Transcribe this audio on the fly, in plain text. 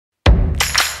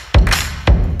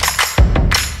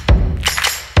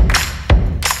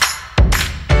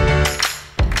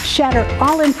shatter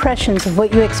all impressions of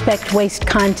what you expect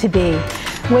WASTECON to be.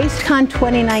 WASTECON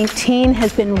 2019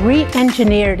 has been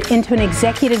re-engineered into an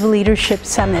executive leadership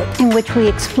summit in which we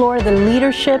explore the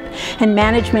leadership and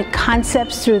management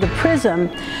concepts through the prism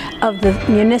of the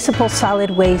municipal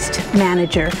solid waste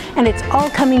manager. And it's all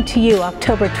coming to you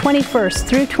October 21st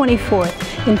through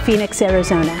 24th in Phoenix,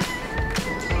 Arizona.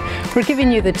 We're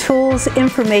giving you the tools,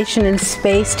 information, and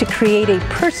space to create a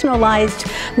personalized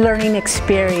learning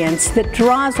experience that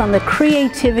draws on the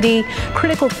creativity,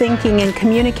 critical thinking, and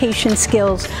communication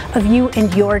skills of you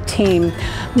and your team.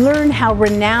 Learn how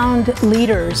renowned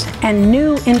leaders and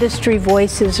new industry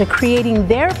voices are creating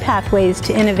their pathways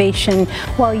to innovation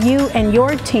while you and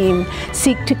your team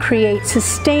seek to create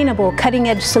sustainable,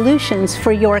 cutting-edge solutions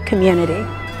for your community.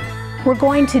 We're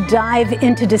going to dive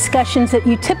into discussions that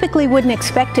you typically wouldn't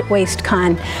expect at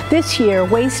WASTECON. This year,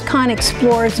 WASTECON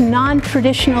explores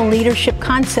non-traditional leadership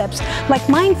concepts like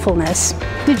mindfulness.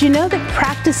 Did you know that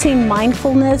practicing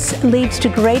mindfulness leads to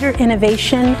greater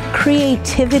innovation,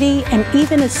 creativity, and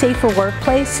even a safer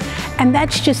workplace? And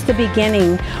that's just the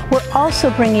beginning. We're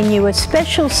also bringing you a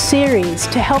special series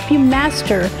to help you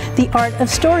master the art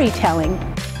of storytelling.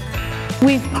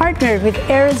 We've partnered with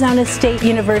Arizona State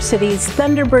University's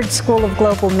Thunderbird School of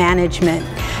Global Management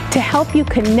to help you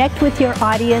connect with your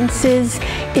audiences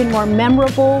in more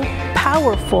memorable,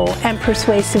 powerful, and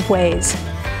persuasive ways.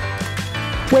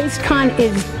 WASTECON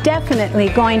is definitely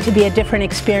going to be a different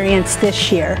experience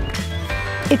this year.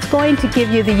 It's going to give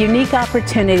you the unique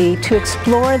opportunity to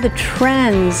explore the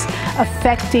trends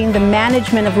affecting the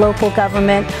management of local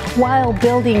government while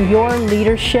building your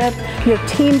leadership, your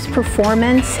team's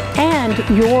performance, and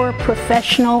your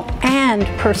professional and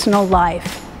personal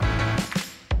life.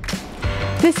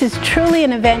 This is truly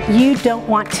an event you don't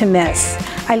want to miss.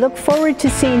 I look forward to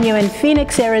seeing you in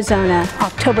Phoenix, Arizona,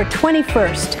 October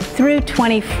 21st through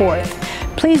 24th.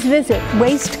 Please visit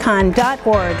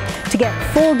wastecon.org to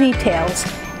get full details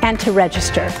and to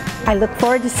register. I look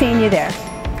forward to seeing you there.